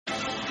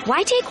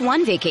Why take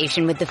one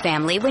vacation with the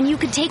family when you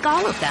could take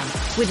all of them?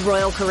 With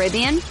Royal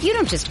Caribbean, you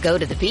don't just go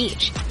to the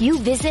beach. You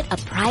visit a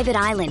private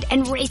island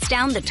and race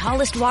down the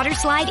tallest water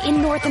slide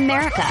in North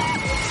America.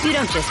 You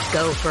don't just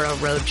go for a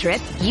road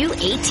trip. You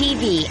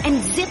ATV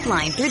and zip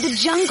line through the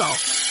jungle.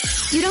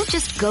 You don't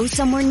just go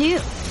somewhere new.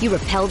 You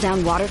rappel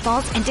down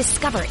waterfalls and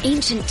discover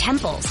ancient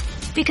temples.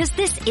 Because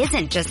this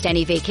isn't just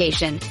any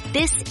vacation.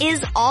 This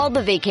is all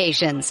the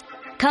vacations.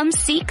 Come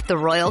seek the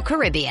Royal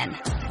Caribbean.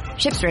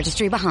 Ships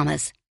Registry,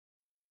 Bahamas.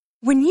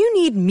 When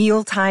you need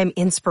mealtime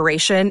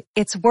inspiration,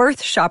 it's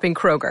worth shopping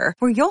Kroger,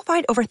 where you'll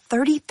find over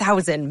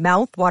 30,000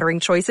 mouth-watering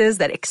choices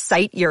that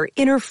excite your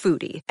inner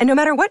foodie. And no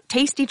matter what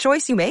tasty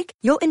choice you make,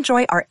 you'll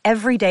enjoy our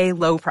everyday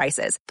low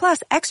prices,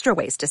 plus extra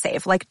ways to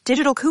save, like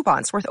digital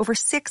coupons worth over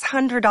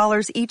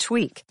 $600 each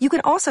week. You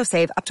can also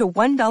save up to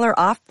 $1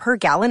 off per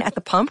gallon at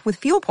the pump with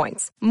fuel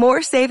points.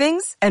 More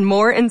savings and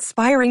more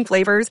inspiring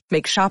flavors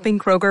make shopping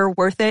Kroger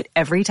worth it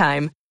every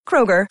time.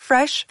 Kroger,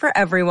 fresh for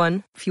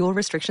everyone. Fuel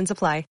restrictions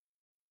apply.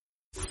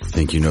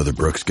 Think you know the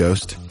Brooks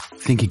Ghost?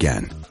 Think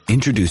again.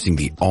 Introducing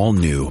the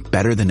all-new,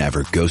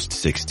 better-than-ever Ghost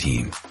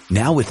 16.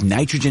 Now with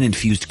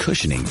nitrogen-infused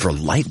cushioning for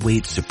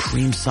lightweight,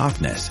 supreme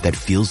softness that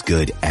feels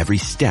good every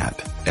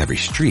step, every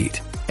street,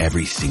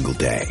 every single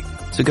day.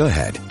 So go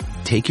ahead,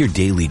 take your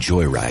daily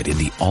joyride in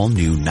the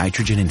all-new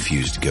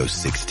nitrogen-infused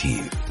Ghost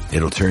 16.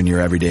 It'll turn your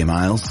everyday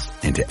miles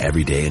into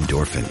everyday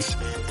endorphins.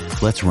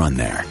 Let's run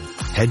there.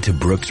 Head to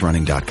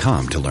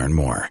brooksrunning.com to learn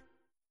more.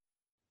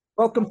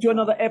 Welcome to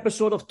another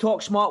episode of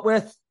Talk Smart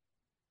with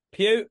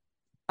Pugh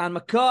and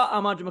McCart.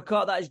 I'm Andrew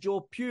McCart. That is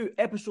Joe Pugh.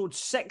 Episode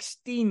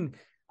 16.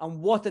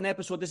 And what an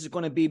episode this is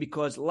going to be,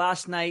 because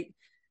last night,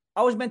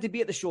 I was meant to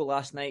be at the show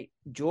last night,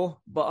 Joe,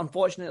 but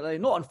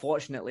not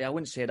unfortunately, I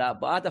wouldn't say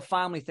that, but I had a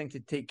family thing to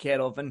take care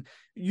of, and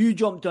you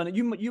jumped on it.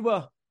 You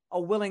were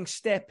a willing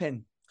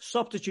step-in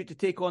substitute to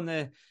take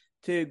on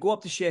to go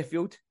up to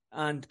Sheffield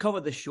and cover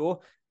the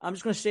show. I'm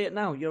just going to say it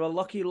now. You're a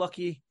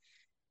lucky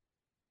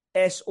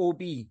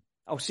SOB.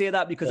 I'll say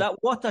that because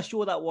what a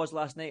show that was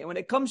last night. And when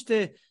it comes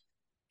to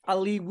a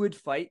Lee Wood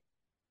fight,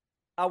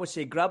 I would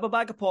say grab a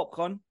bag of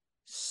popcorn,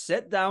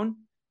 sit down,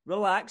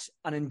 relax,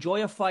 and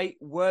enjoy a fight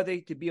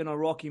worthy to be on a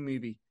Rocky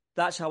movie.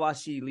 That's how I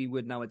see Lee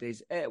Wood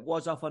nowadays. It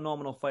was a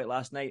phenomenal fight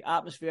last night.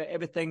 Atmosphere,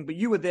 everything. But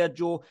you were there,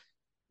 Joe.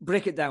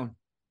 Break it down.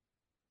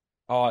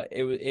 Oh,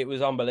 it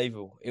was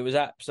unbelievable. It was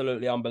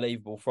absolutely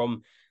unbelievable.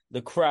 From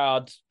the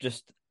crowd,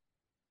 just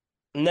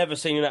never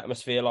seen an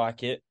atmosphere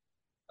like it.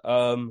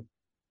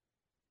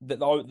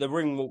 The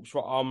ring walks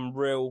were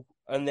unreal,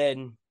 and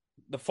then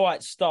the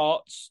fight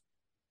starts.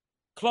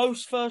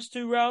 Close first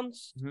two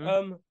rounds.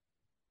 Mm-hmm.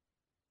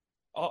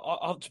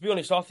 To be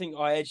honest, I think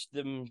I edged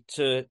them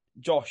to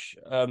Josh.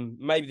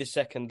 Maybe the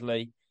second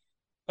Lee,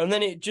 and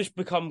then it just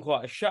become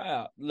quite a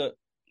shutout. Look,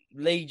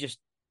 Lee just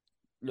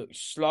looked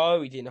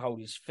slow. He didn't hold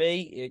his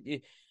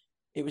feet.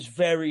 It was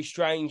very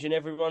strange, and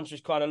everyone's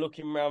just kind of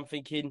looking around,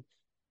 thinking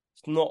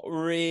it's not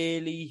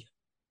really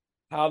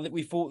how that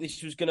we thought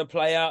this was going to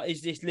play out.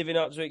 Is this living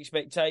up to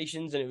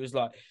expectations? And it was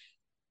like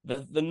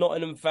the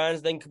Nottingham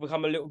fans then could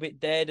become a little bit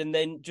dead. And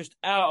then just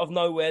out of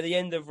nowhere, the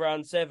end of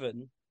round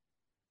 7,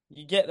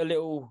 you get the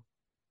little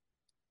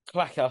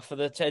clacker for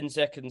the 10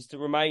 seconds to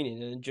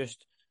remaining. And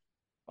just,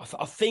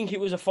 I think it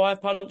was a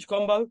 5-punch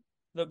combo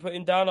that put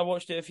him down. I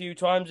watched it a few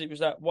times. It was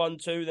that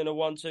 1-2, then a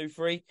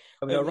 1-2-3.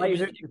 I mean, a right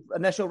hook,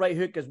 initial right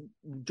hook, as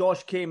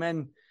Josh came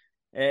in,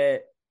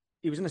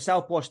 he was in the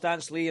southpaw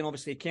stance, Lee, and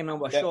obviously he came in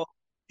with a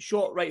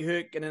short right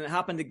hook, and then it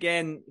happened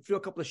again, threw a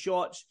couple of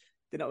shots,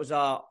 then it was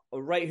a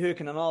right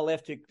hook and another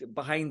left hook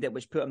behind it,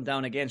 which put him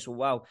down again. So,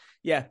 wow.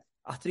 Yeah,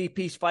 a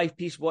 3-piece,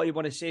 5-piece, what you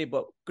want to say,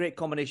 but great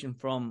combination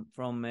from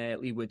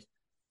Lee Wood.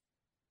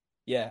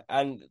 Yeah,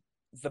 and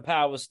the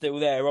power was still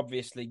there,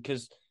 obviously,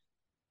 because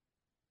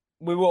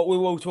we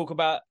will talk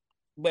about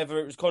whether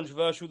it was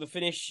controversial, the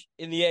finish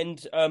in the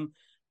end,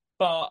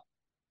 but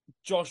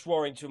Josh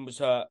Warrington was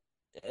hurt.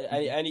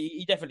 And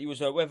he definitely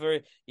was hurt.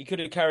 Whether he could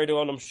have carried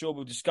on, I'm sure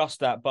we'll discuss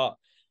that. But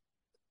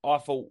I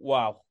thought,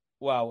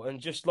 wow. And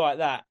just like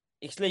that,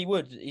 it's Lee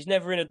Wood. He's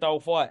never in a dull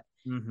fight.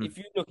 Mm-hmm. If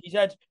you look, he's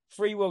had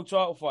 3 world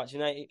title fights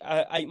in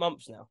 8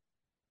 months now.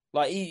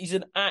 Like, he's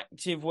an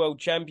active world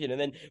champion.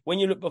 And then when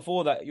you look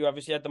before that, you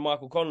obviously had the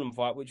Michael Conlan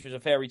fight, which was a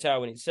fairy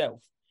tale in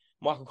itself.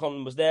 Michael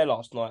Conlan was there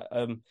last night,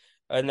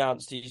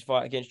 announced his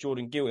fight against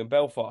Jordan Gill in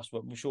Belfast,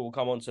 but I'm sure we'll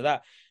come on to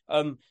that.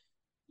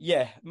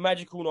 Yeah,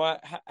 magical night.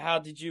 How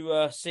did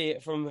you see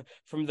it from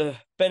the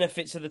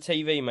benefits of the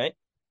TV, mate?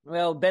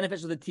 Well,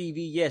 benefits of the TV,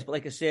 yes. But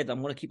like I said,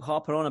 I'm going to keep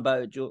harping on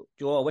about it, Joe.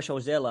 I wish I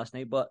was there last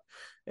night. But,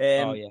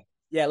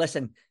 yeah,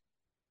 listen.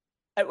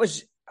 It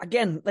was,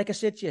 again, like I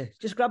said to you,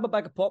 just grab a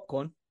bag of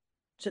popcorn,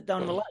 sit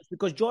down and relax.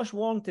 Because Josh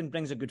Warrington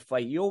brings a good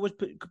fight. He always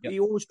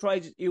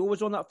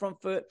on that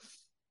front foot.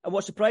 And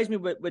what surprised me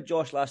with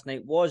Josh last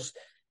night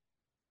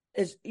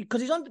is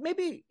because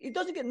maybe he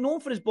doesn't get known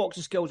for his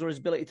boxing skills or his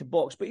ability to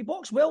box, but he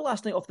boxed well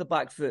last night off the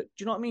back foot. Do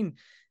you know what I mean?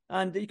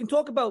 And you can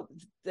talk about,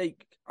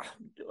 like,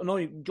 I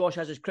know Josh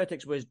has his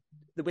critics with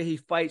the way he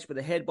fights with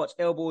the headbutts,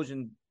 elbows,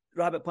 and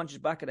rabbit punches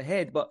back of the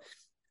head, but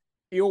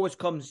he always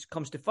comes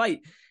to fight.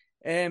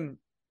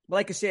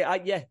 Like I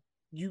say,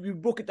 you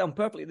broke it down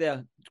perfectly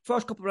there.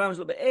 First couple of rounds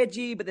a little bit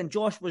edgy, but then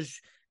Josh was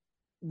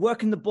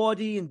working the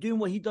body and doing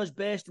what he does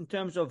best in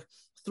terms of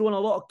throwing a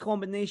lot of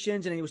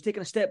combinations, and he was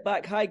taking a step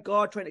back, high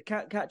guard, trying to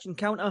catch and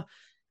counter,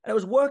 and it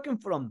was working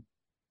for him.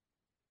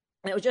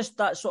 And it was just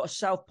that sort of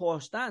southpaw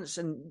stance.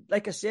 And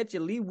like I said to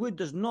you, Lee Wood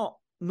does not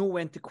know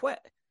when to quit.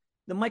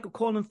 The Michael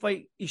Conlan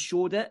fight, he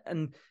showed it.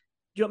 And do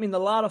you know what I mean? The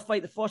Lara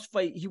fight, the first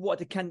fight, he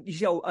wanted to, you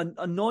see how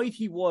annoyed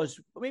he was.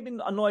 Maybe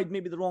annoyed,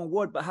 maybe the wrong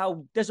word, but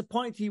how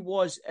disappointed he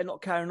was in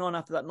not carrying on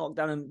after that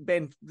knockdown and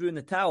Ben threw in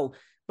the towel.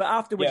 But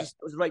afterwards,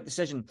 it was the right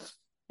decision.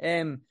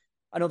 And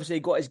obviously,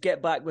 he got his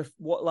get back with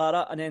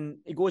Lara, and then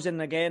he goes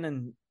in again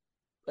and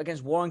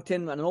against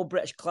Warrington, and an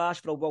all-British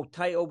clash for a world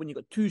title when you've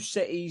got two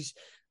cities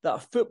that are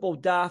football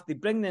daft. They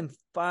bring them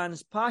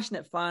fans,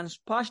 passionate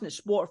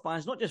sport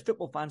fans, not just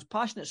football fans,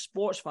 passionate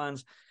sports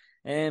fans.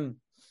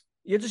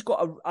 You've just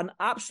got an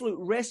absolute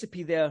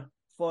recipe there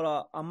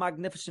for a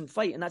magnificent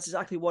fight, and that's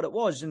exactly what it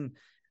was. And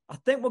I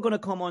think we're going to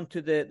come on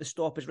to the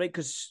stoppage, right?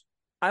 Because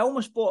I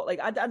almost thought, like,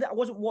 I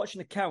wasn't watching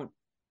the count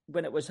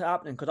when it was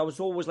happening, because I was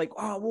always like,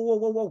 oh,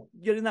 whoa.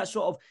 You're in that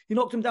sort of, he's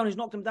knocked him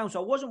down.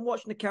 So I wasn't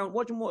watching the count,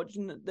 watching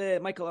the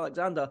Michael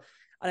Alexander,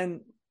 and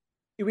then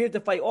he waved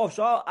the fight off.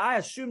 So I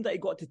assumed that he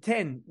got to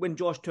 10 when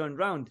Josh turned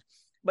round.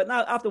 But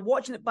now, after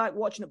watching it back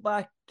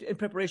in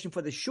preparation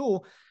for the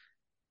show,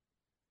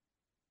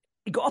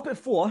 he got up at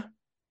 4.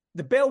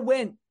 The bell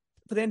went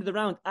for the end of the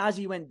round as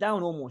he went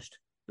down almost,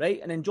 right?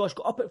 And then Josh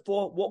got up at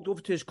 4, walked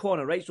over to his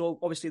corner, right? So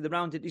obviously the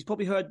round, he's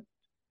probably heard,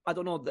 I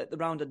don't know, that the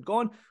round had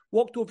gone,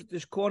 walked over to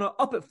his corner,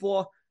 up at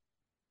 4,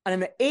 and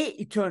then at 8,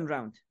 he turned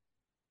round.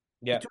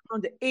 Yeah. He turned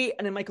round at 8,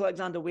 and then Michael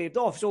Alexander waved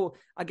off. So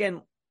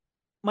again,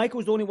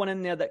 Michael's the only one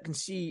in there that can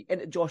see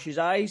into Josh's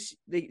eyes.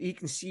 He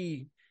can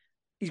see,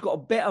 he's got a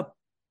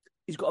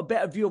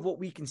better view of what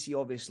we can see,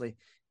 obviously,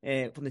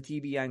 from the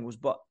TV angles.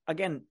 But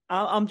again,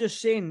 I'm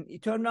just saying, he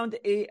turned around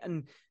to 8,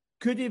 and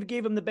could he have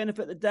gave him the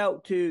benefit of the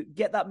doubt to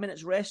get that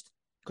minute's rest?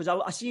 Because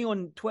I see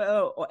on Twitter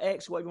or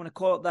X, whatever you want to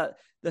call it, that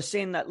they're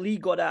saying that Lee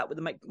got at with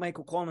the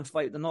Michael Conlan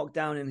fight, the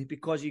knockdown, and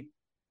because he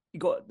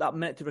got that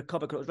minute to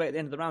recover because it was right at the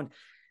end of the round.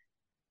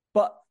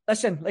 But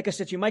listen, like I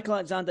said to you, Michael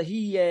Alexander,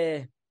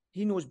 he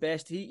knows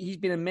best. He's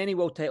been in many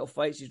world title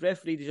fights. He's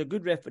refereed. He's a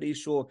good referee.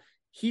 So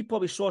he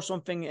probably saw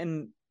something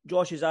in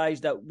Josh's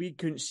eyes that we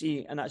couldn't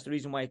see, and that's the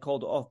reason why he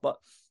called it off. But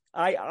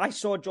I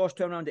saw Josh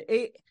turn around at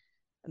 8,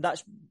 and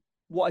that's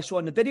what I saw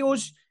in the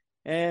videos.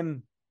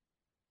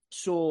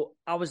 So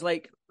I was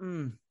like,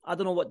 I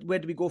don't know where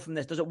do we go from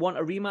this? Does it want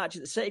a rematch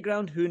at the City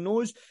Ground? Who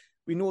knows?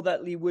 We know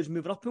that Lee Wood's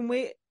moving up in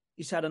weight.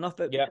 He's had enough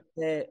at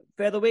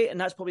featherweight,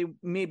 and that's probably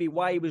maybe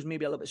why he was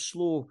maybe a little bit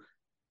slow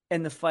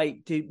in the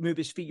fight to move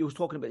his feet. He was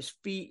talking about his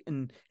feet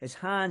and his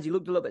hands. He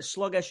looked a little bit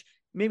sluggish.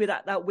 Maybe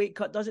that weight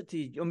cut does it to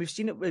you. And we've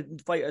seen it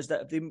with fighters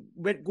that if they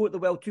go at the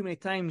well too many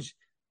times,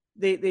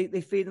 they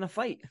fade in a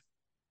fight.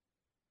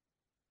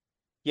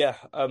 Yeah,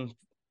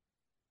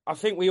 I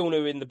think we all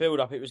knew in the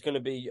build-up it was going to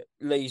be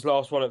Lee's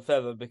last one at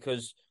feather,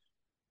 because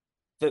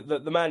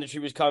the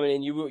mandatory was coming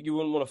in. You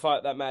wouldn't want to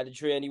fight that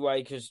mandatory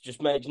anyway, because it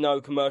just makes no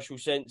commercial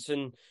sense.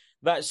 And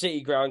that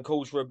City Ground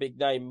calls for a big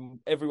name.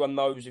 Everyone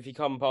knows if you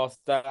come past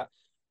that,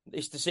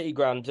 it's the City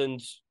Ground.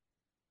 And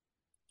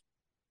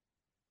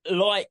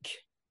like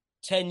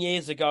 10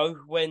 years ago,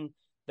 when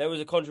there was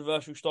a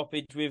controversial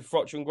stoppage with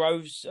Froch and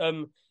Groves,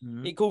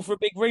 it called for a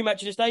big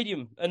rematch in the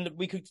stadium, and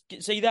we could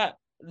see that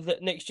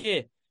next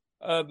year.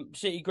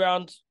 City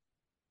Ground,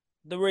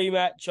 the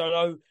rematch. I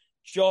know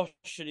Josh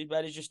and his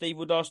manager Steve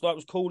Wood last night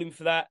was calling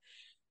for that.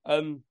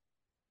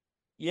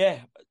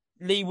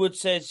 Lee Wood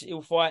says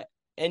he'll fight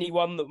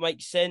anyone that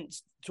makes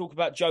sense. Talk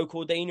about Joe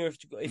Cordina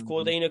if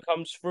Cordina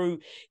comes through,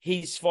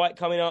 his fight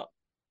coming up,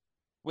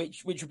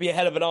 which would be a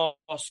hell of an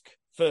ask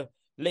for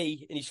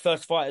Lee in his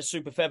first fight as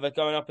super feather,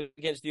 going up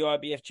against the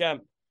IBF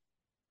champ.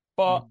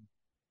 But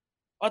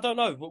I don't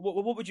know.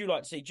 What would you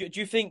like to see? Do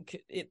you think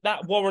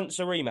that warrants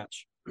a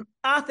rematch?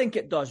 I think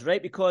it does,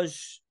 right?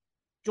 Because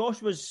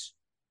Josh was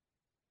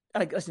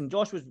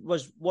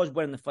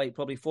winning the fight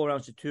probably 4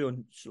 rounds to 2,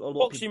 and a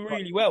lot boxing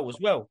really well as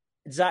well.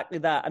 Exactly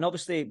that, and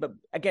obviously, but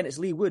again, it's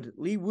Lee Wood.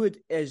 Lee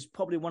Wood is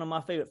probably one of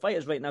my favorite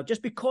fighters right now,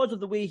 just because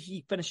of the way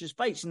he finishes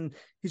fights, and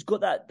he's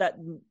got that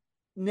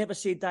never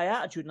say die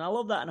attitude, and I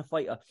love that in a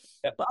fighter.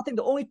 Yep. But I think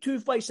the only 2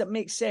 fights that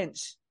make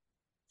sense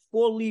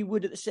for Lee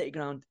Wood at the City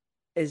Ground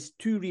is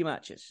 2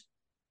 rematches.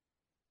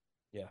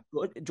 Yeah,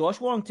 Josh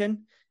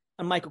Warrington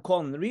and Michael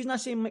Conlan. The reason I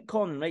say Mick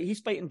Conlan, right, he's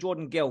fighting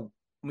Jordan Gill.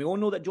 And we all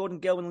know that Jordan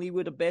Gill and Lee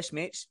Wood are best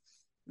mates,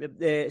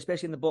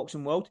 especially in the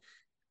boxing world.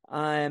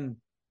 And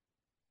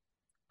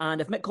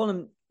if Mick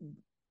Conlan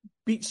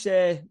beats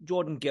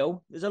Jordan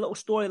Gill, there's a little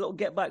story, a little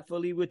get back for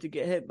Lee Wood to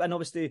get hit. And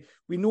obviously,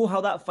 we know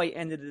how that fight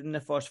ended in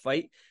the first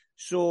fight.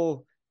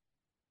 So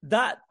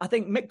that, I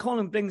think Mick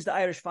Conlan brings the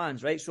Irish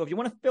fans, right? So if you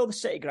want to fill the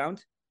City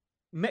Ground,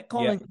 Mick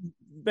Conlan can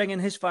bring in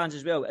his fans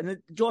as well. And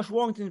then Josh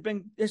Warrington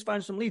bring his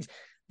fans some leads.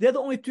 They're the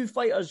only 2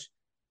 fighters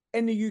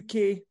in the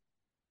UK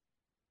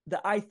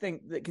that I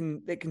think that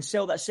can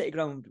sell that City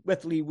Ground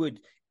with Lee Wood.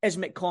 is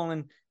Mick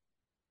Conlan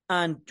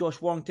and Josh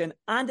Warrington,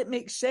 and it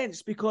makes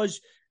sense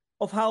because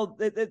of how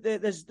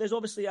there's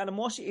obviously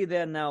animosity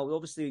there now.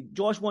 Obviously,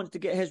 Josh wants to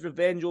get his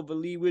revenge over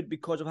Lee Wood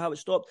because of how it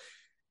stopped.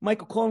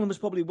 Michael Conlan was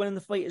probably winning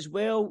the fight as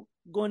well,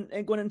 going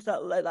into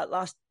that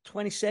last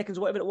 20 seconds,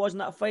 whatever it was in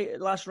that fight,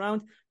 last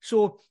round.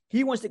 So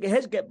he wants to get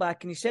his get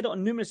back, and he said it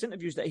on numerous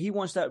interviews that he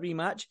wants that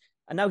rematch.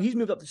 And now he's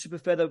moved up to super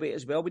featherweight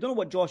as well. We don't know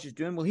what Josh is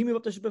doing. Will he move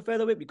up to super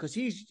featherweight? Because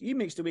he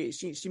makes the weight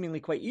seemingly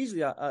quite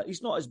easily.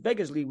 He's not as big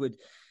as Lee Wood.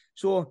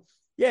 So,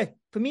 yeah,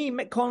 for me,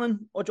 Mick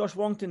Conlan or Josh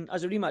Warrington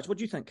as a rematch. What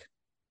do you think?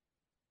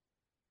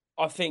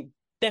 I think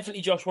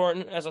definitely Josh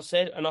Warrington, as I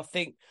said, and I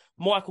think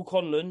Michael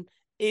Conlan,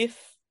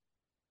 if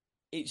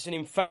it's an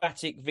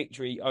emphatic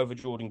victory over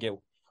Jordan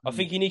Gill, I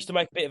think he needs to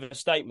make a bit of a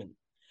statement.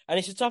 And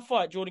it's a tough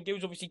fight. Jordan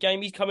Gill's obviously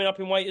game. He's coming up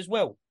in weight as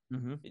well.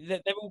 Mm-hmm.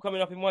 They're all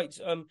coming up in weight.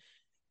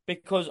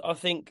 Because I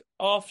think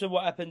after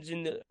what happened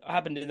in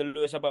the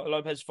Luis Alberto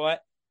Lopez fight,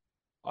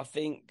 I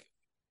think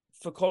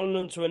for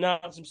Conlan to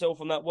announce himself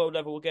on that world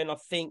level again, I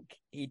think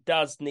he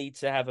does need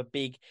to have a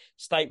big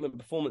statement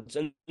performance,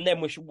 and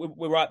then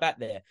we're right back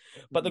there.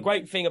 But the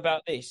great thing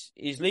about this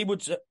is Lee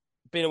Wood's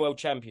been a world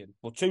champion,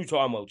 or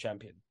two-time world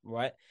champion,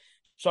 right?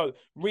 So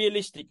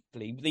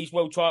realistically, these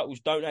world titles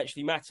don't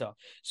actually matter.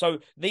 So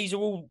these are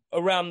all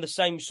around the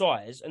same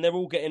size, and they're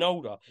all getting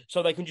older,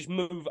 so they can just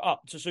move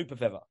up to super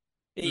feather.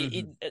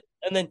 And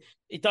then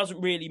it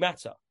doesn't really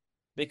matter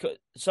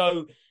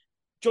so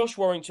Josh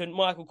Warrington,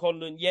 Michael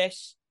Conlan,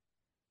 yes.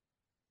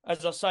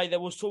 As I say, there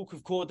was talk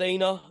of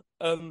Cordina.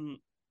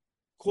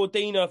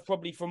 Cordina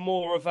probably from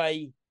more of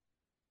a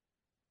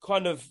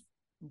kind of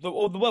the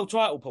world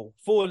title pool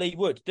for Lee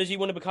Wood. Does he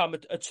want to become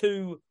a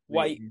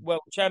two-weight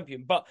world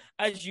champion? But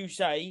as you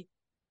say,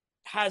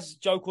 has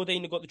Joe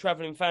Cordina got the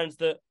travelling fans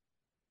that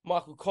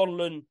Michael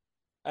Conlan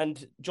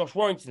and Josh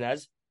Warrington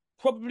has?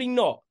 Probably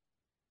not.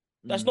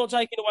 That's not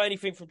taking away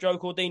anything from Joe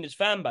Cordina's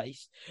fan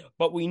base,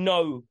 but we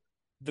know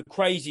the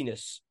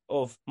craziness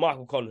of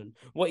Michael Conlan,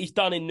 what he's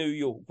done in New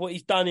York, what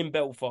he's done in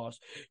Belfast.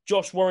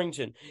 Josh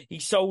Warrington, he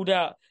sold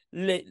out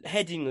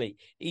Headingley,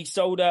 he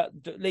sold out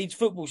Leeds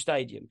Football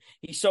Stadium,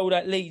 he sold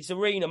out Leeds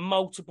Arena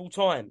multiple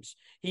times.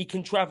 He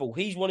can travel.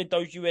 He's wanted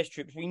those US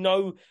trips. We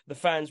know the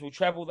fans will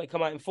travel. They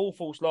come out in full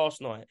force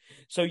last night.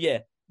 So yeah,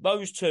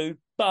 those two,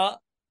 but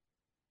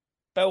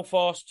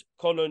Belfast,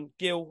 Conlan,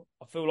 Gill,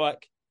 I feel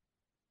like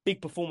big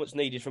performance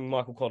needed from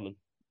Michael Conlan.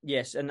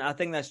 Yes, and I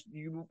think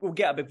you will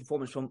get a big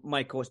performance from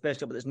Michael,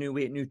 especially with this new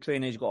weight, new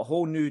trainer. He's got a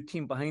whole new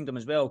team behind him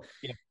as well,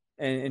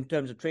 in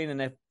terms of training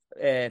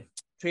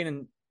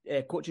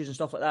coaches and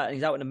stuff like that. And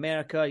he's out in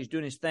America. He's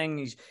doing his thing.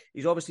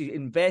 He's obviously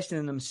investing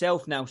in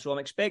himself now. So I'm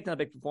expecting a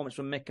big performance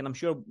from Mick, and I'm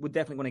sure we're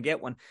definitely going to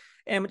get one.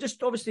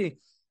 Just obviously,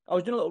 I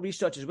was doing a little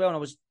research as well, and I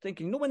was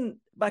thinking, when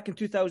back in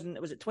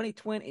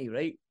 2020,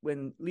 right,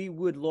 when Lee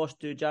Wood lost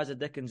to Jazza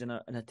Dickens in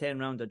a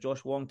 10-rounder,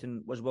 Josh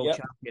Warrington was world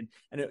champion,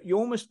 and you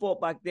almost thought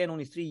back then,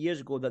 only 3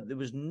 years ago, that there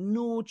was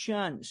no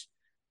chance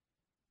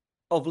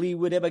of Lee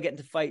Wood ever getting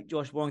to fight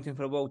Josh Warrington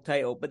for a world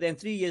title. But then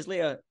 3 years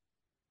later,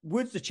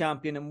 Wood's the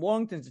champion and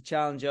Warrington's the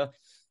challenger,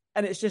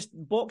 and it's just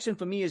boxing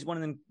for me is one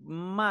of the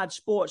mad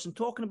sports. And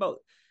talking about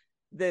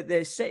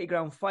the city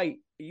ground fight,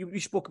 you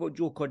spoke about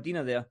Joe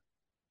Cordina there.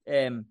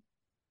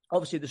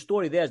 Obviously, the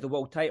story there is the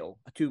world title,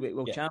 a two-weight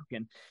world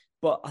champion.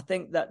 But I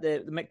think that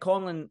the Mick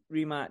Conlan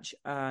rematch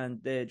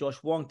and the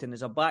Josh Warrington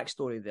is a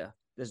backstory there.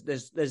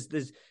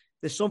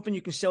 There's something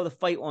you can sell the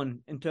fight on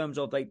in terms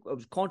of, like, it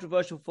was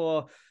controversial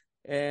for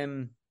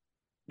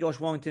Josh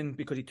Warrington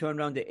because he turned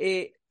around at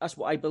 8. That's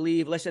what I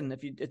believe. Listen,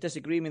 if you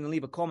disagree with me, then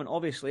leave a comment,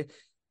 obviously.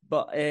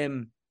 But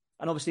and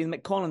obviously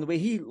Mick Conlan, the way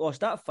he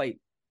lost that fight,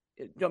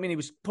 you know what I mean? He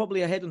was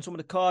probably ahead on some of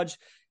the cards.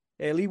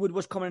 Lee Wood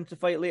was coming into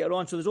the fight later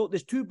on. So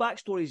there's two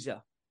backstories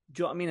there.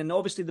 Do you know what I mean? And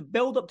obviously the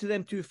build up to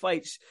them two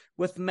fights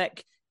with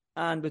Mick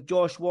and with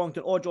Josh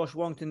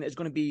Warrington is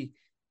going to be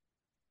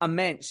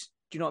immense.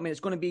 Do you know what I mean? It's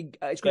going to be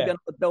another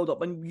build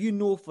up. And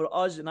for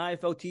us and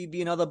IFL TV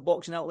and other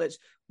boxing outlets,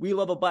 we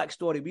love a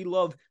backstory. We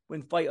love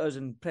when fighters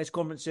and press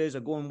conferences are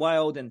going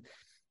wild and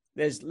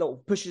there's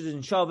little pushes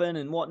and shoving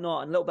and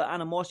whatnot and a little bit of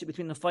animosity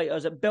between the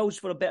fighters. It builds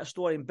for a better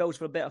story and builds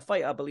for a better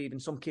fight, I believe, in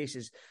some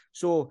cases.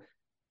 So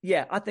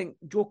yeah, I think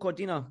Joe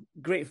Cordina,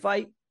 great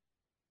fight.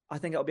 I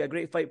think it'll be a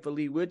great fight for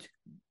Lee Wood,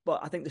 but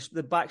I think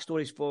the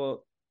backstories for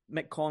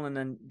Mick Conlan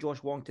and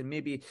Josh Warrington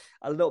maybe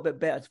a little bit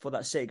better for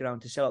that city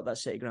ground, to sell up that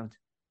city ground.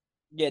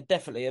 Yeah,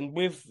 definitely. And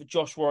with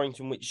Josh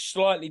Warrington, which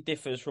slightly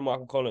differs from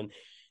Michael Conlan,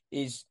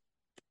 is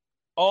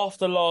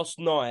after last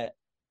night,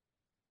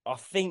 I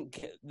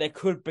think there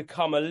could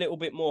become a little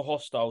bit more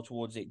hostile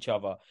towards each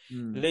other.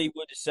 Lee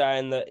Wood is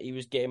saying that he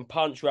was getting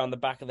punched around the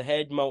back of the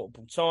head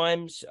multiple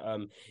times.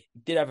 He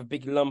did have a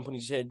big lump on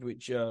his head,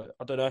 which I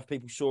don't know if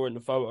people saw in the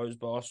photos,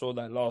 but I saw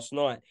that last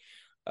night.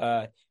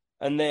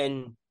 And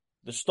then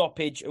the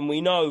stoppage, and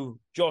we know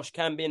Josh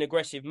can be an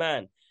aggressive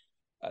man.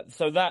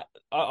 So that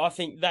I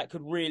think that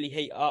could really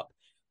heat up.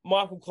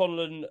 Michael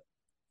Conlan,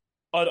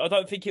 I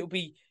don't think it'll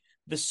be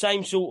the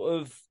same sort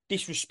of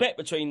disrespect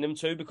between them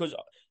two, because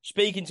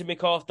speaking to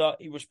Mick after,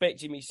 he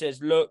respects him. He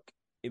says, look,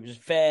 it was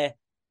fair.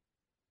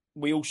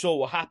 we all saw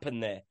what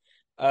happened there.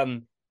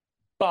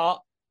 But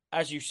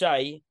as you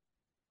say,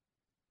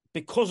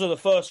 because of the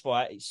first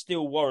fight, it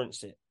still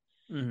warrants it.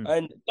 Mm-hmm.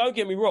 And don't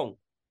get me wrong,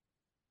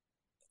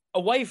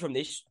 away from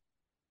this,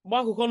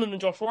 Michael Conlan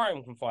and Josh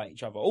Ryan can fight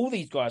each other. All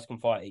these guys can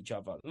fight each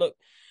other. Look,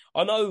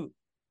 I know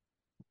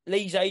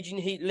Lee's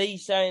agent,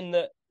 Lee's saying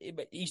that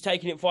he's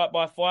taking it fight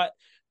by fight.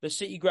 The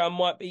City Ground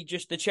might be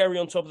just the cherry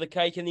on top of the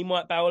cake, and he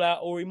might bow out,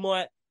 or he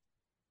might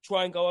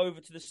try and go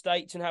over to the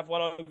States and have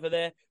one over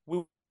there.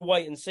 We'll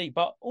wait and see.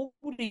 But all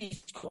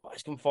these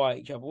guys can fight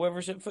each other, whether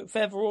it's a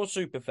feather or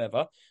super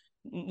feather.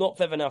 Not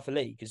feather now for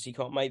Lee, because he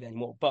can't make that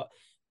anymore. But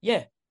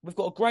yeah, we've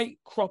got a great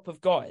crop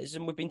of guys,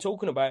 and we've been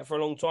talking about it for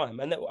a long time,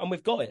 and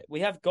we've got it.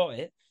 We have got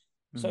it.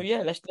 So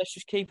yeah, let's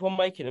just keep on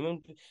making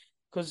them,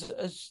 because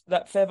as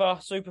that feather,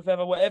 super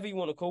feather, whatever you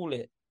want to call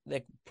it,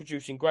 they're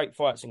producing great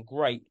fights and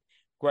great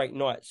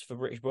nights for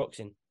British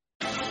boxing.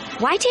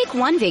 Why take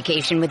one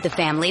vacation with the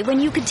family when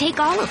you could take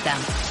all of them?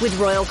 With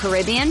Royal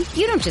Caribbean,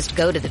 you don't just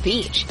go to the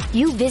beach.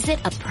 You visit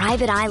a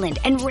private island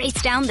and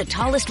race down the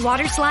tallest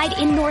water slide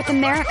in North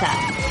America.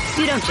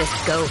 You don't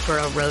just go for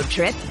a road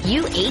trip.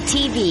 You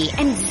ATV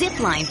and zip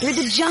line through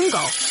the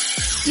jungle.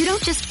 You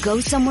don't just go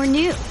somewhere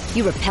new.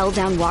 You rappel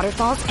down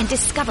waterfalls and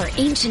discover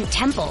ancient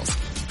temples.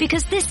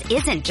 Because this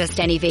isn't just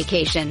any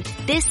vacation.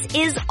 This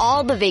is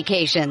all the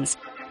vacations.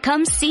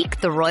 Come seek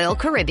the Royal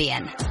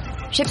Caribbean.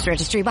 Ships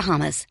Registry,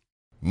 Bahamas.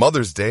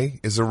 Mother's Day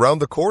is around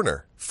the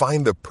corner.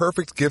 Find the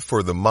perfect gift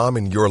for the mom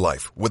in your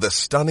life with a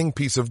stunning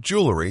piece of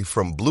jewelry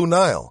from Blue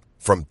Nile.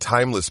 From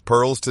timeless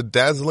pearls to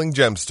dazzling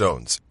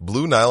gemstones,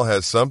 Blue Nile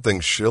has something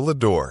she'll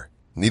adore.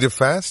 Need it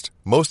fast?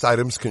 Most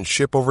items can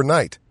ship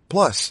overnight.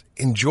 Plus,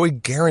 enjoy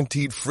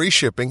guaranteed free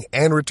shipping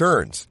and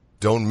returns.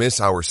 Don't miss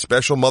our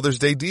special Mother's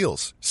Day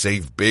deals.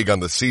 Save big on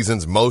the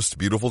season's most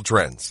beautiful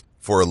trends.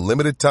 For a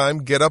limited time,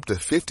 get up to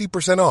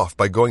 50% off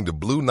by going to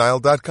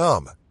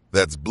BlueNile.com.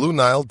 That's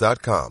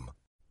BlueNile.com.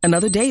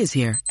 Another day is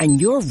here,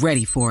 and you're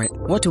ready for it.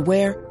 What to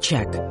wear?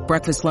 Check.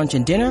 Breakfast, lunch,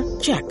 and dinner?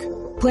 Check.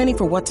 Planning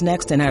for what's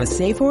next and how to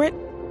save for it?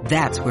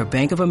 That's where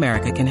Bank of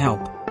America can help.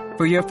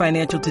 For your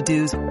financial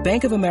to-dos,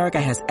 Bank of America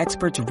has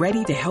experts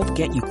ready to help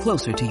get you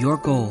closer to your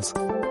goals.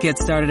 Get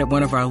started at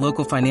one of our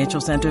local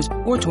financial centers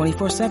or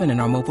 24/7 in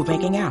our mobile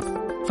banking app.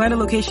 Find a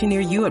location near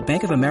you at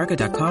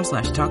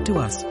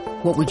bankofamerica.com/talktous.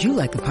 What would you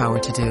like the power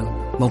to do?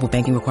 Mobile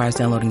banking requires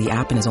downloading the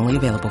app and is only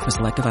available for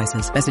select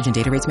devices. Message and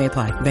data rates may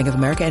apply. Bank of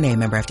America N.A.,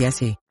 member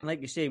FDIC.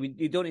 Like you say,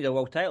 you don't need a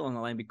world title on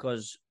the line,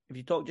 because if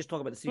you talk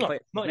about the three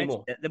fights, not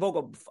anymore. They've all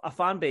got a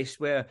fan base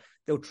where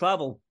they'll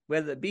travel,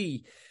 whether it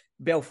be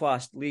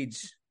Belfast,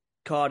 Leeds,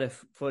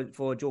 Cardiff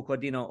for Joe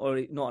Cordina, or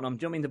Nottingham. Do you know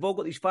what I mean? They've all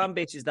got these fan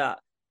bases that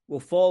will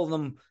follow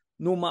them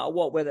no matter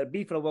what, whether it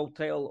be for a world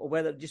title or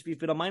whether it just be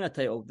for a minor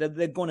title.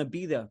 They're going to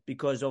be there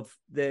because of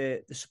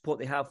the support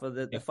they have for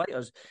the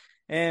fighters.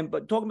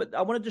 But talking about,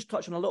 I want to just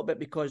touch on a little bit,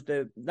 because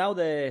now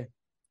the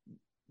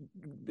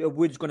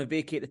Wood's going to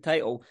vacate the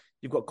title.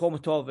 You've got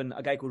Komatov and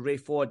a guy called Ray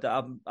Ford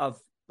that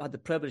I've had the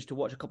privilege to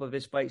watch a couple of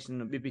his fights,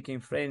 and we became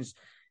friends.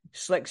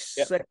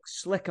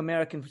 Slick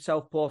American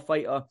southpaw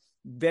fighter,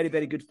 very,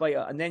 very good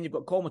fighter. And then you've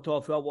got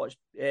Komatov, who I watched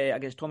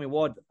against Tommy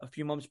Ward a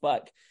few months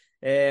back.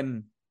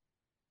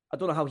 I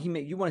don't know how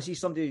you want to see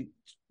somebody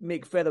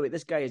make featherweight.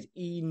 This guy is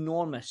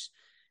enormous,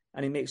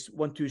 and he makes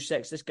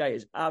 126. This guy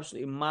is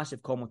absolutely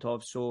massive,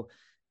 Komatov. So,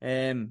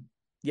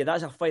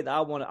 that's a fight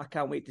that I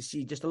can't wait to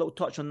see. Just a little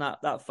touch on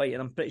that fight,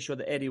 and I'm pretty sure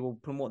that Eddie will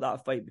promote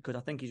that fight, because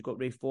I think he's got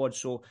Ray Ford.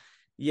 So,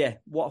 yeah,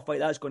 what a fight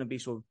that's going to be.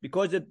 So,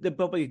 because they're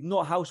probably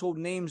not household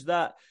names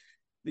that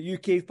the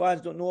UK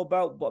fans don't know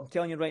about, but I'm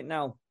telling you right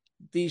now,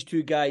 these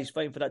two guys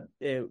fighting for that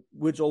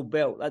Woods Old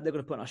belt, they're going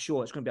to put on a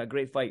show. It's going to be a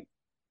great fight.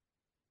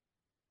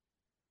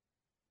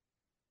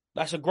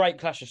 That's a great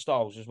clash of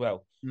styles as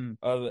well.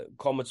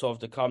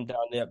 Komatov to come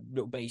down there,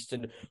 little beast,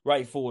 and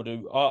Ray Ford,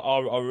 who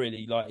I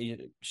really like. He's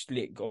a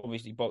slick,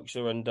 obviously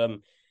boxer, and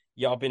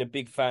I've been a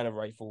big fan of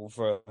Ray Ford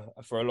for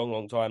a long,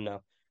 long time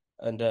now.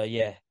 And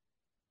the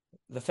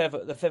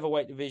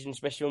featherweight division,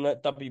 especially on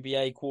that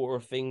WBA quarter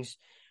of things,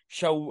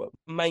 shall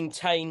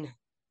maintain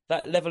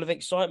that level of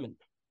excitement.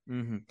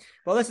 Mm-hmm.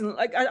 Well, listen,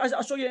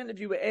 I saw your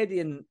interview with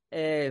Eddie in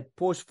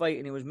post fight,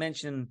 and he was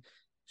mentioning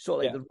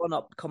sort of like the run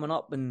up coming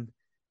up, and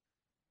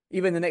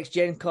even the next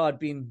gen card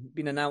being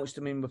announced.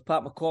 I mean, with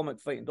Pat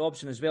McCormick fighting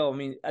Dobson as well. I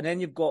mean, and then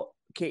you've got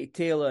Katie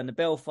Taylor and the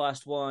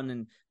Belfast one,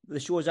 and the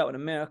shows out in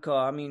America.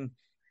 I mean,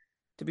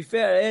 to be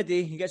fair,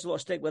 Eddie, he gets a lot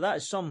of stick with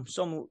that. Some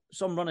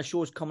run of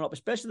shows coming up,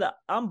 especially that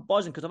I'm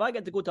buzzing, because if I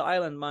get to go to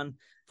Ireland, man,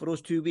 for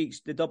those 2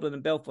 weeks, the Dublin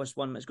and Belfast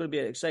one, it's going to be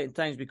exciting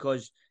times,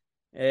 because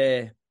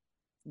that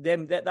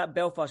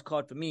Belfast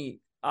card for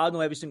me, I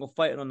know every single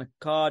fighter on the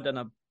card,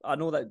 and I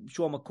know that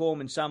Sean McComb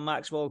and Sam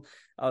Maxwell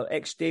are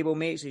ex-stable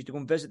mates. I used to go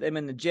and visit them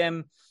in the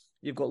gym.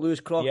 You've got Lewis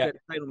Crockett,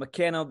 Tyler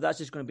McKenna. That's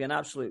just going to be an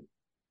absolute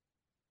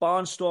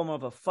barnstormer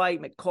of a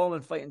fight.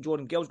 McCollin fighting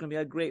Jordan Gill is going to be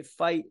a great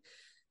fight. Do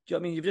you know what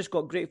I mean? You've just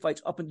got great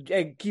fights up in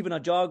Kevin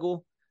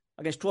Ajago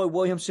against Troy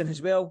Williamson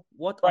as well.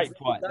 What great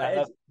fight!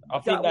 I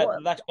think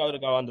that's going to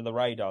go under the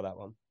radar, that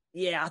one.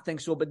 Yeah, I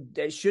think so, but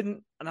it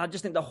shouldn't. And I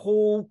just think the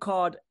whole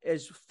card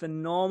is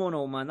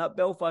phenomenal, man. That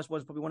Belfast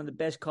was probably one of the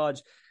best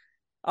cards.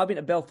 I've been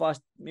to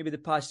Belfast maybe the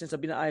past since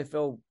I've been at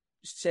IFL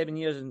 7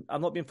 years, and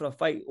I've not been for a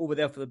fight over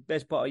there for the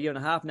best part of a year and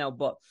a half now.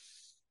 But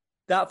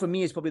that for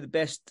me is probably the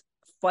best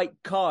fight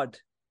card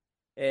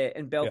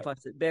in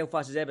Belfast that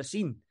Belfast has ever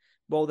seen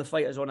with all the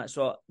fighters on it.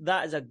 So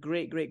that is a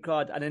great, great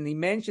card. And then he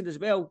mentioned as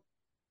well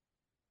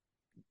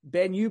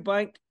Ben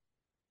Eubank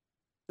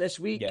this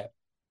week. Yeah.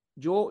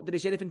 Joe, did he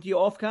say anything to you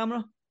off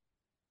camera?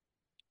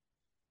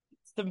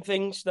 Some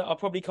things that I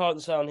probably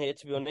can't say on here,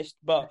 to be honest.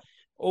 But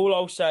all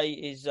I'll say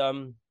is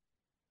there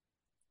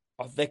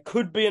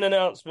could be an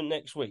announcement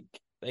next week.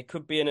 There's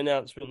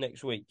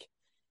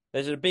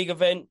a big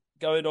event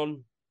going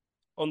on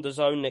the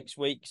Zone next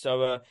week,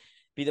 so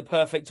be the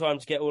perfect time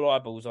to get all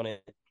eyeballs on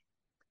it.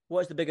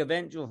 What's the big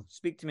event, Joe?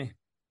 Speak to me.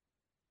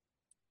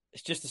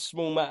 It's just a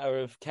small matter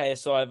of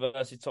KSI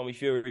versus Tommy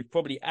Fury.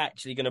 Probably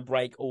actually going to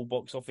break all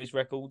box office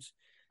records.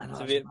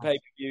 So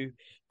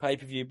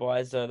pay-per-view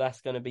buys,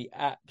 that's going to be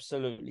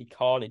absolutely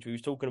carnage. We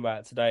was talking about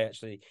it today,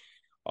 actually,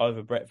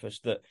 over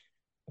breakfast, that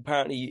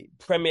apparently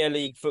Premier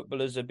League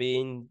footballers are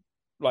being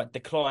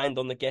declined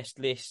on the guest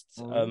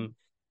list.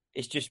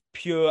 It's just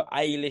pure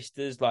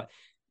A-listers.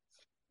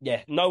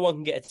 No one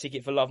can get a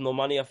ticket for love nor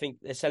money. I think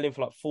they're selling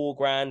for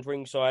 $4,000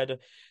 ringside.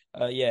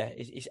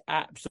 It's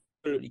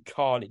absolutely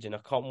carnage, and I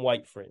can't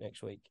wait for it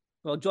next week.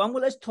 Well, John,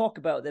 let's talk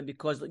about it then,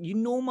 because you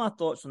know my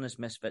thoughts on this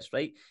Misfits,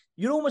 right?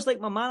 You're almost like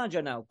my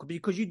manager now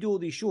because you do all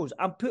these shows.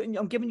 I'm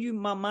giving you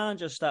my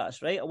manager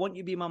status, right? I want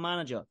you to be my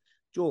manager,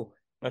 Joe.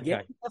 Okay.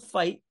 Get a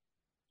fight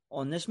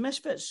on this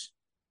Misfits,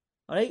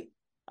 all right?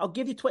 I'll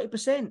give you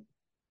 20%.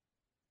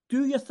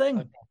 Do your thing.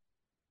 Okay.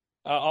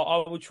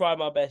 I will try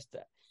my best,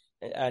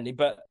 Andy.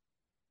 But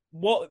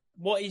what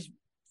is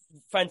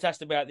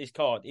fantastic about this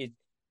card is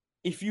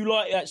if you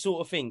like that sort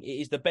of thing, it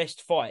is the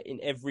best fight in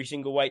every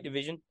single weight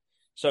division.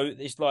 So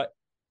it's like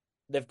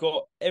they've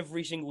got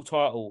every single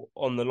title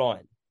on the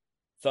line.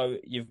 So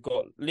you've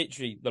got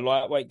literally the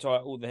lightweight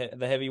title, the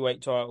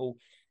heavyweight title.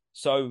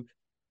 So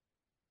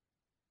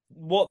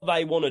what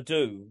they want to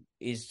do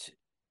is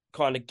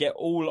kind of get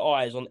all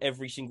eyes on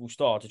every single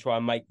star to try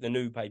and make the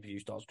new pay-per-view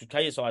stars, because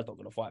KSI is not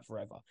going to fight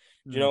forever.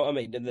 Do you know what I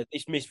mean?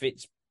 This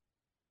Misfits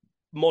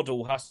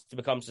model has to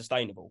become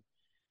sustainable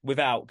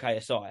without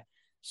KSI.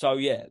 So,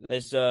 yeah,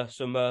 there's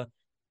some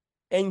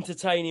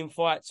entertaining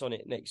fights on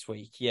it next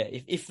week. Yeah,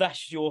 if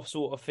that's your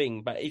sort of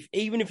thing. But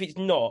even if it's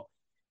not,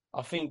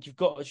 I think you've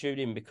got to tune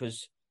in,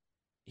 because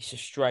it's a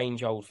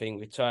strange old thing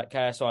with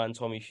KSI and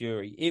Tommy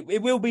Fury.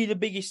 It will be the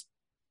biggest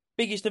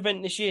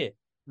event this year.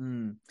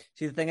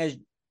 See, the thing is,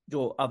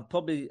 Joe,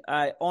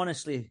 I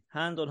honestly,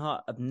 hand on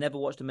heart, I've never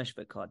watched a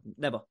Misfit card.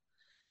 Never.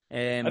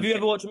 Have you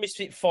ever watched a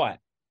Misfit fight?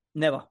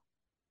 Never.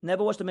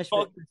 Never watched a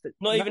Misfit.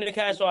 Not even a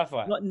KSI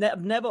fight?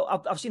 Never.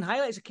 I've seen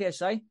highlights of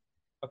KSI.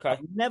 Okay. I've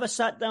never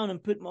sat down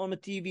and put on the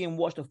TV and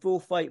watched a full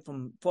fight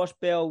from first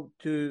bell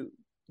to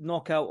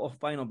knockout or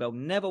final bell.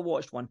 Never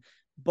watched one.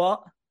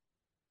 But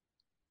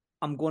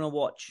I'm going to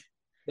watch.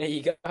 There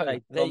you go.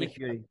 Tommy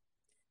Fury.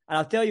 And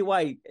I'll tell you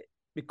why.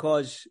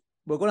 Because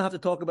we're going to have to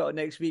talk about it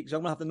next week, so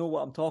I'm going to have to know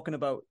what I'm talking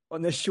about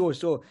on this show.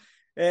 So,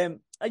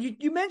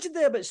 you mentioned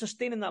there about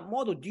sustaining that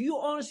model. Do you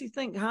honestly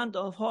think, hand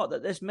on heart,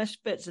 that this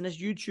Misfits and this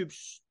YouTube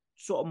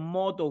sort of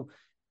model,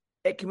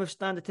 it can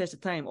withstand the test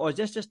of time? Or is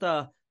this just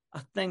a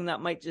thing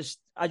that might just,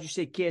 as you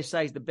say,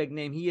 KSI is the big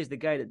name. He is the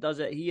guy that does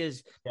it. He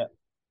is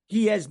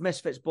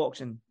Misfits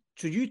boxing.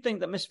 So do you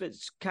think that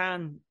Misfits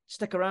can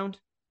stick around?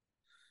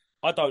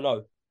 I don't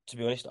know, to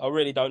be honest. I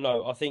really don't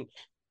know. I think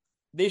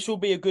this will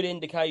be a good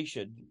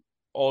indication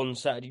on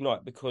Saturday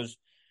night, because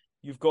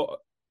you've got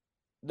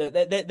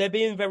they're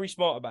being very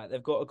smart about it.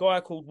 They've got a guy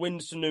called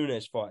Winston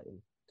Nunes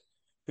fighting,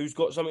 who's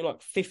got something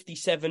like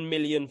 57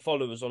 million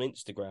followers on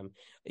Instagram.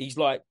 He's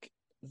like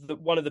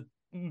one of the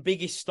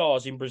biggest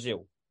stars in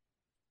Brazil.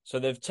 So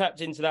they've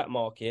tapped into that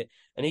market,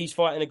 and he's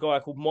fighting a guy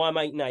called My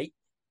Mate Nate,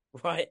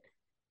 right?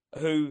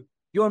 Who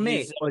your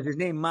mate, or is his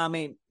name My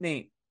Mate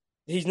Nate?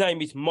 His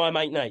name is My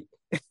Mate Nate.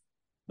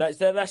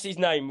 That's his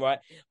name, right?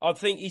 I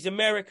think he's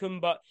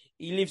American, but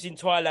he lives in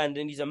Thailand,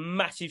 and he's a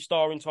massive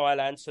star in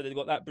Thailand. So they've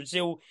got that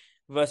Brazil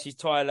versus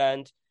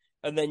Thailand,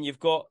 and then you've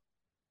got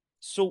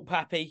Salt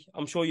Pappy.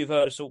 I'm sure you've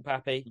heard of Salt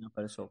Pappy. I've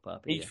heard of Salt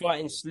Pappy. He's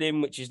fighting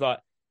Slim, which is like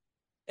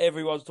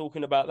everyone's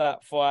talking about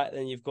that fight.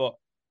 Then you've got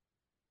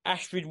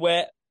Astrid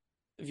Wet.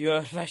 Have you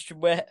heard of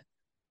Astrid Wet?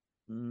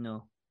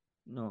 No.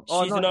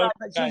 She's an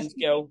OnlyFans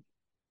girl.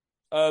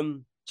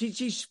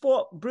 She's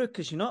fought Brooke,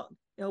 is she not?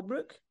 El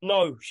Brooke?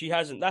 No, she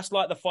hasn't. That's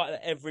like the fight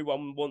that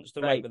everyone wants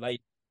to make,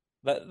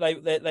 but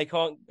they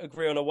can't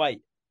agree on a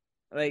weight.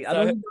 Right, so,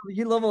 I know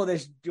you love all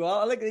this, Joe.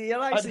 I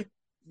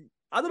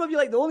don't know if you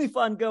like the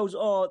OnlyFans girls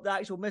or the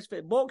actual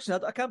Misfit boxing.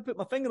 I can't put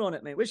my finger on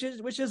it, mate. Which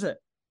is it?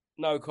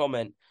 No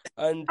comment.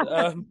 And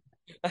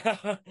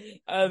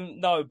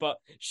no, but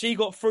she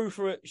got thrown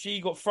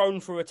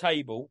through a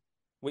table,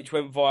 which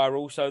went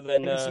viral. So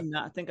then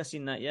I think I've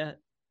seen that. Yeah.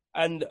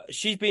 And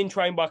she's being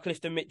trained by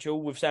Clifton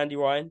Mitchell with Sandy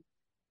Ryan,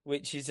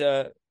 which is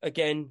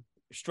again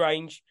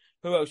strange.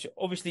 Who else?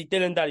 Obviously,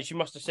 Dylan Dennis. You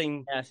must have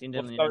seen Yeah, I've seen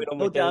what's Dylan. going on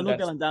with I Dylan know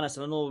Dennis. Dylan Dennis,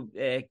 and I know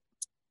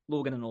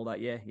Logan and all that.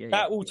 Yeah.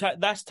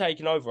 That's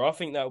taken over. I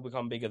think that will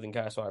become bigger than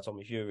KSI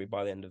Tommy Fury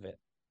by the end of it.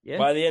 Yeah.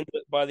 By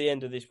the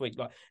end of this week,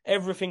 like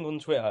everything on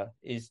Twitter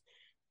is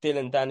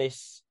Dylan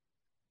Dennis.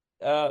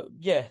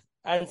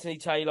 Anthony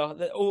Taylor.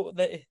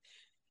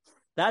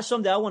 That's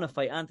somebody I want to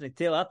fight, Anthony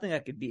Taylor. I think I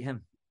could beat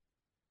him.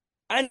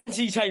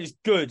 Anthony Taylor's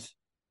good.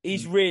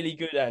 He's really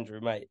good, Andrew,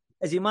 mate.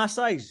 Is he my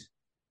size?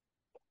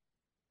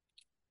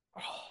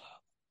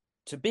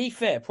 To be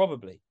fair,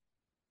 probably.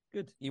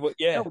 Good.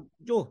 Yeah. Oh,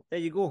 Joe, there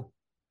you go.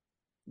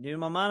 You're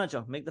my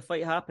manager. Make the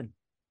fight happen.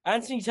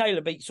 Anthony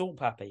Taylor beat Salt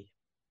Pappy.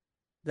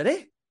 Did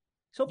he?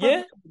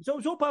 Yeah.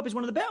 Salt Pappy's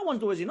one of the better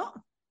ones, though, is he not?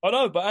 I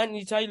know, but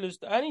Anthony Taylor's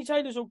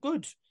all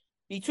good.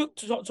 He took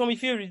Tommy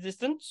Fury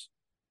distance.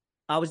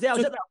 I was there.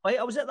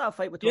 I was at that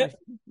fight with Tommy.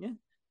 Yeah.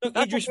 Took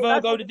Idris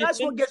Virgo to distance.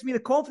 That's what gives me the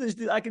confidence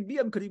that I can beat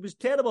him, because he was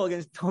terrible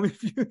against Tommy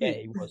Fury. Yeah,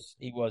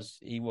 he was.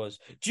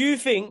 Do you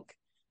think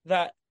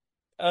that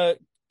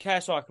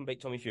KSI can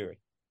beat Tommy Fury?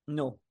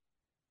 No.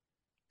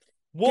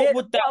 What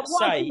would that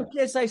say? What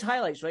KSI's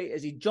highlights, right,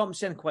 is he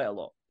jumps in quite a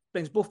lot,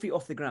 brings both feet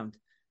off the ground.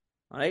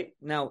 All right.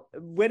 Now,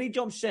 when he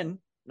jumps in,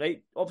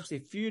 right,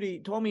 obviously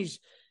Tommy's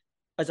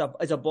as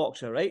a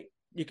boxer, right?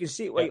 You can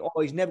see, right,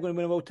 he's never going to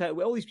win a world title.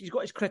 Well, he's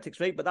got his critics,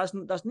 right? But that's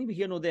neither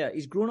here nor there.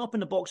 He's grown up in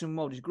the boxing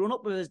world. He's grown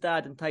up with his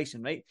dad and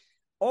Tyson, right?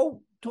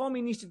 All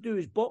Tommy needs to do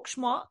is box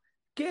smart.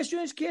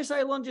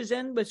 KSI lunges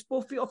in with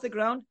both feet off the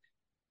ground,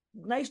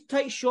 nice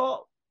tight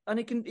shot, and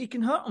he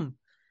can hurt him.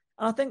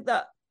 And I think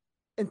that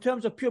in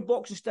terms of pure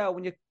boxing style,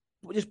 when you're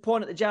just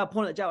pointing at the jab,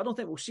 I don't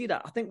think we'll see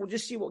that. I think we'll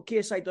just see what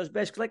KSI does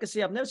best. Because like I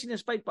say, I've never seen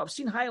his fight, but I've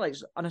seen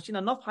highlights, and I've seen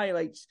enough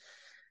highlights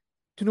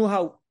to know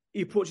how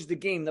he approaches the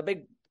game. The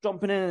big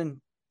jumping in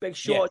and big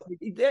shots.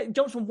 Yeah. He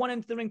jumps from one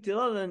end of the ring to the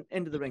other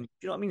end of the ring. Do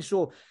you know what I mean?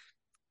 So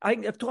I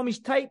think if Tommy's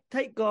tight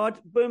guard,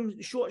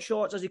 boom, short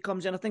shots as he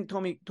comes in, I think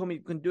Tommy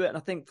can do it. And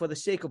I think for the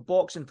sake of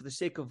boxing, for the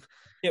sake of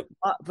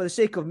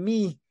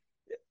me,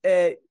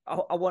 I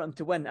want him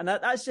to win. And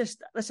that's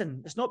just,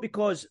 listen, it's not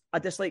because I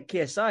dislike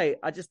KSI.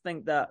 I just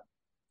think that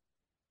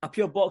a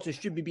pure boxer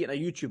should be beating a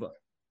YouTuber.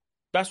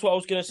 That's what I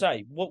was going to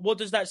say. What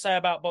does that say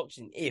about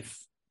boxing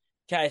if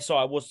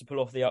KSI was to pull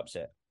off the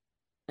upset?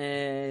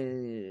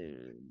 KSI's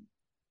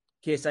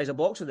a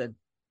boxer then.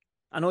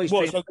 I know he's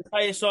so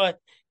KSI,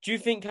 do you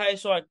think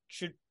KSI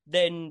should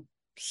then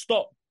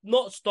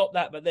not stop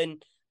that, but then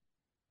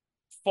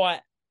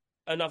fight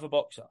another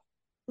boxer?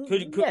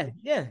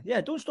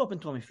 Yeah. Don't stop in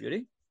Tommy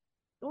Fury.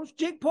 Don't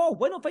Jake Paul.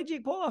 Why not fight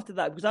Jake Paul after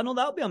that? Because I know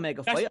that'll be a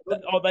mega fight.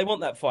 They want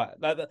that fight.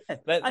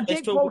 And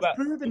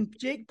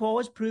Jake Paul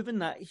has proven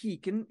that he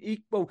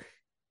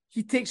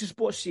takes the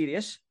sport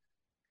serious.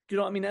 Do you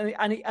know what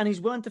I mean? And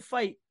he's willing to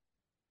fight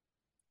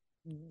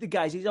the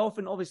guys. He's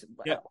often obviously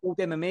old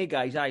MMA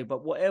guys,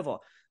 but whatever.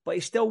 But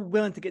he's still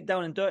willing to get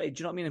down and dirty.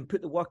 Do you know what I mean? And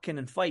put the work in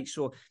and fight.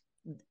 So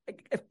I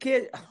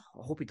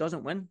hope he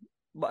doesn't win.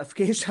 But if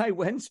KSI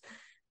wins,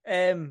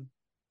 then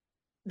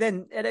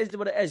it is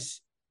what it is.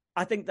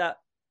 I think that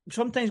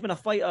sometimes when a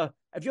fighter,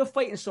 if you're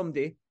fighting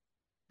somebody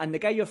and the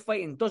guy you're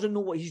fighting doesn't know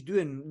what he's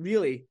doing,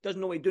 really doesn't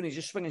know what he's doing, he's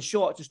just swinging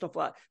shots and stuff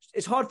like that,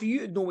 it's hard for you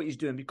to know what he's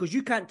doing because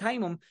you can't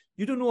time him.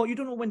 You don't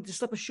know when to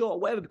slip a shot or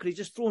whatever because he's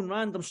just throwing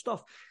random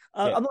stuff.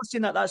 I'm not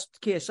saying that that's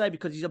KSI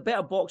because he's a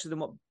better boxer than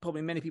what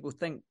probably many people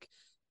think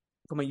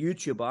from a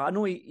YouTuber. I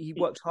know he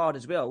works hard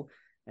as well.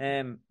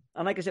 And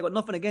like I said, I've got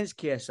nothing against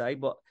KSI,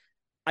 but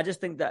I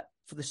just think that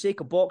for the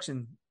sake of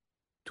boxing,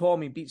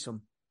 Tommy beats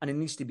him and he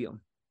needs to beat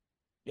him.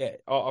 Yeah,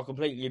 I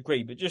completely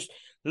agree. But just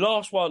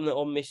last one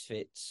on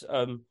Misfits,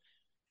 and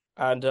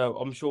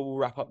I'm sure we'll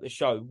wrap up the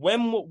show.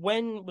 When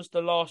was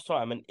the last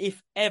time, and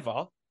if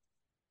ever,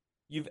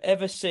 you've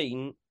ever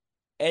seen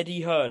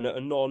Eddie Hearn at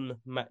a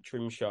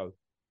non-Matchroom show?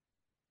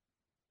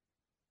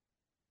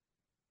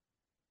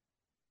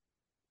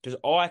 Because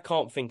I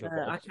can't think of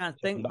I can't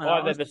think.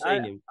 I've ever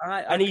seen him,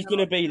 and he's going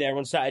to be there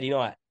on Saturday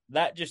night.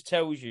 That just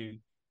tells you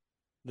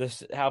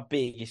how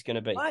big it's going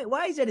to be.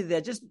 Why is Eddie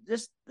there? Just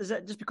is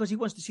that just because he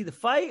wants to see the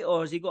fight,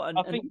 or has he got?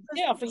 I think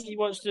he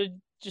wants to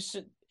just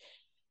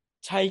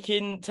take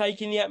in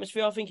the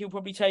atmosphere. I think he'll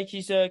probably take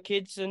his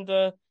kids and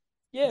be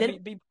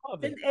part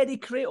of it. Didn't Eddie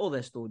create all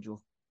this though,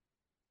 Joe?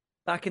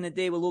 Back in the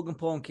day with Logan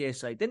Paul and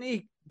KSI, didn't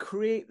he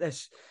create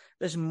this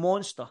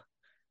monster?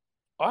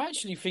 I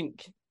actually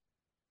think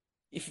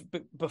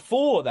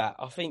before that,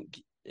 I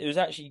think it was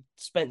actually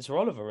Spencer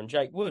Oliver and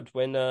Jake Wood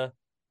when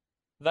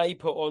they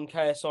put on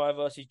KSI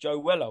versus Joe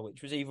Weller,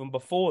 which was even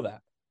before that.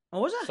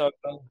 Oh, was it? So,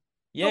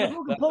 yeah.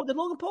 Did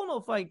Logan Paul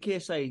not fight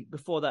KSI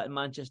before that in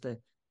Manchester?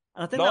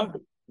 And I think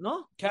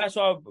no?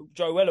 KSI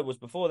Joe Weller was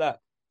before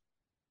that.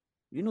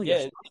 You know your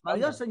stuff,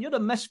 man. You're the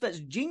Misfits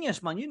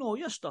genius, man. You know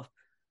your stuff.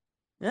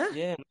 Yeah?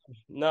 Yeah.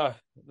 No.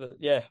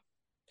 Yeah.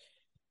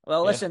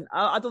 Well, listen,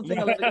 I don't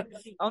think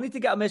I'll need to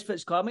get a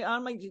Misfits card. I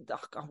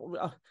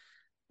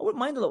wouldn't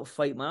mind a little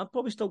fight, man. I've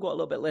probably still got a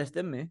little bit left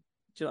in me.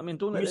 Do you know what I mean?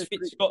 Don't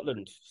Misfits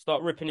Scotland.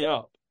 Start ripping it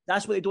up.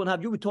 That's what they don't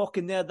have. You were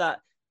talking there that,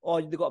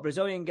 they got a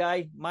Brazilian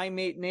guy, my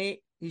mate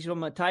Nate. He's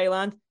from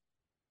Thailand.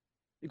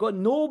 You got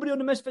nobody on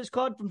the Misfits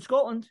card from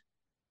Scotland.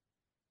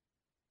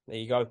 There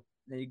you go.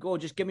 There you go.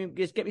 Just get me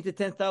to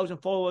 10,000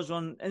 followers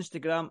on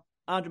Instagram,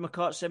 Andrew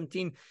McCart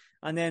 17,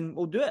 and then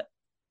we'll do it.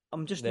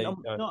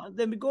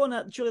 Then we go on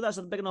that. Surely that's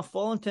a big enough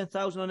following.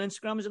 10,000 on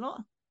Instagram, is it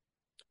not?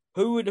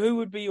 Who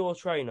would be your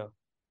trainer?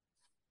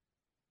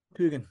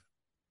 Coogan.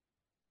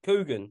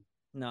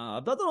 No, I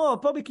don't know. I'll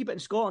probably keep it in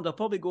Scotland. I'll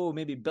probably go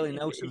maybe Billy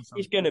Nelson.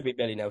 It's going to be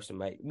Billy Nelson,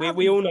 mate.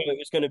 We all know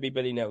it's going to be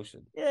Billy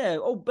Nelson. Yeah.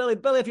 Oh, Billy,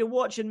 if you're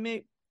watching,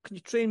 mate, can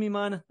you train me,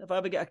 man? If I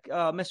ever get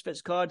a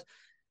Misfits card,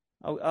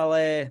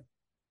 I'll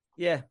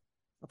yeah.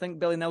 I think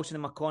Billy Nelson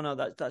in my corner.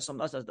 That's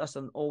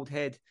an old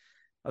head,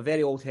 a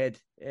very old head.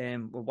 A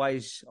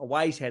wise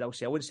head. I'll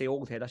say. I wouldn't say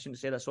old head. I shouldn't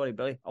say that. Sorry,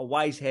 Billy. A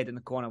wise head in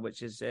the corner,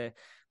 which is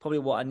probably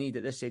what I need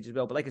at this age as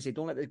well. But like I say,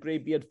 don't let the grey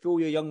beard fool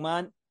you, young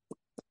man.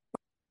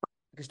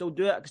 I can still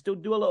do it. I can still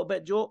do a little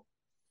bit, Joe.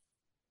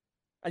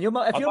 And if you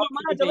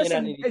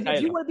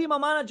want to be my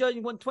manager and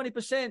you want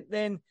 20%,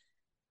 then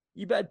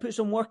you better put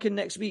some work in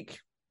next week.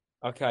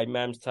 Okay,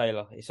 Mams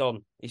Taylor. It's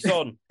on.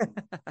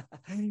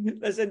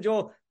 Listen,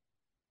 Joe.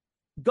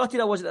 Gutted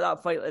I wasn't at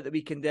that fight at the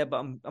weekend there,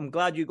 but I'm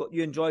glad you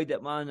enjoyed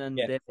it, man. And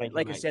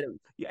like I said,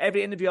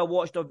 every interview I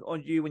watched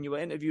on you when you were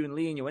interviewing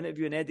Lee and you were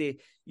interviewing Eddie,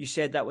 you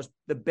said that was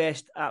the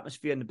best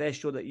atmosphere and the best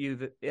show that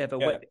you've ever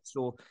witnessed.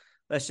 So,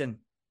 listen,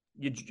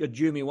 you're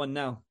due me one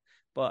now,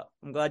 but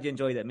I'm glad you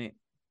enjoyed it, mate.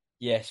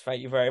 Yes,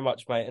 thank you very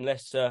much, mate. And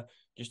let's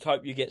just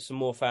hope you get some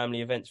more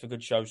family events for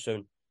good shows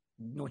soon.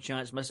 No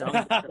chance, miss.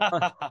 I think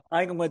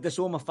I'm going to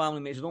disown my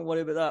family, mate, so don't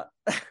worry about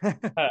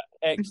that.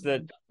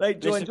 Excellent.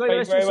 Right, Joe, enjoy the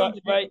rest of your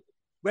Sunday, mate.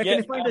 Where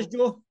can they find us,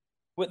 Joe?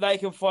 They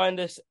can find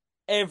us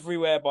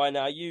everywhere by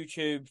now.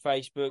 YouTube,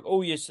 Facebook,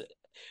 all your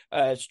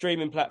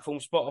streaming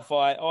platforms,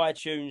 Spotify,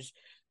 iTunes,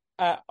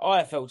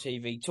 IFL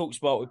TV,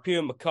 TalkSport with Pugh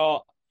and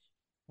McCart.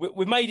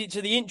 We've made it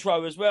to the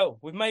intro as well.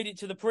 We've made it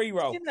to the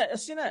pre-roll. I've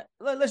seen it.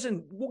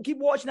 Listen, keep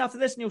watching after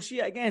this and you'll see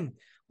it again.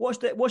 Watch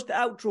the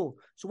outro.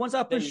 So once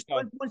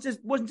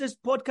this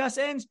podcast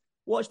ends,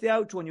 watch the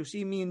outro and you'll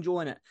see me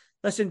enjoying it.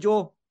 Listen,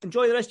 Joe,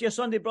 enjoy the rest of your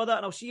Sunday, brother,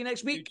 and I'll see you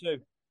next week. You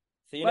too.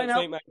 See you next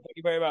week, mate. Thank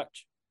you very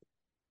much.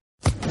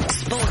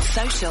 Sports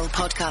Social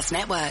Podcast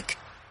Network.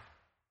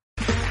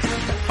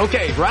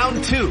 Okay,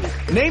 round 2.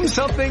 Name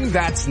something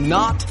that's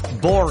not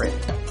boring.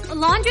 A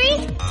laundry?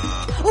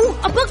 Ooh,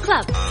 a book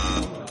club.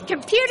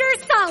 Computer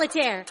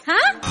solitaire,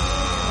 huh?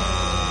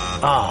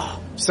 Ah,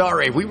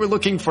 sorry, we were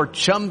looking for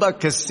Chumba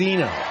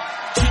Casino.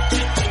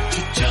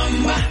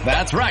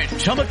 That's right,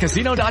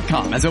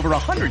 ChumbaCasino.com has over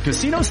 100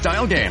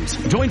 casino-style games.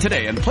 Join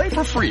today and play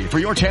for free for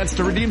your chance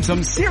to redeem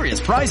some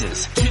serious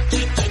prizes.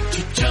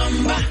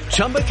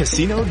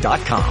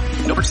 ChumbaCasino.com.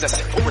 No purchase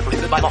necessary. Void where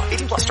prohibited by law.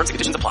 18+ terms and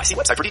conditions apply. See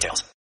website for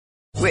details.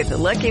 With the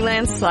Lucky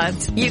Land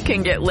Slots, you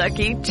can get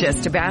lucky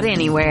just about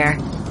anywhere.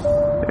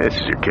 This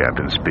is your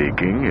captain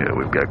speaking.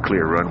 We've got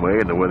clear runway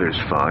and the weather's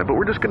fine, but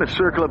we're just going to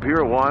circle up here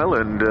a while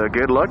and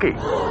get lucky.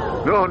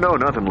 No,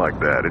 nothing like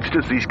that. It's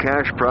just these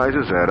cash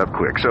prizes add up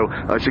quick. So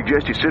I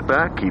suggest you sit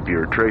back, keep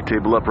your tray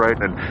table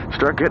upright, and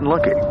start getting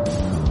lucky.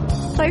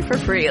 Play for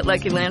free at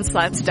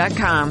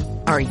LuckyLandSlots.com.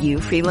 Are you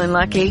feeling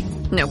lucky?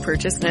 No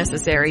purchase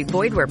necessary.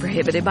 Void where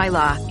prohibited by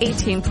law.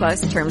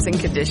 18+ terms and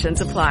conditions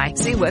apply.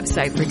 See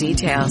website for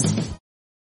details.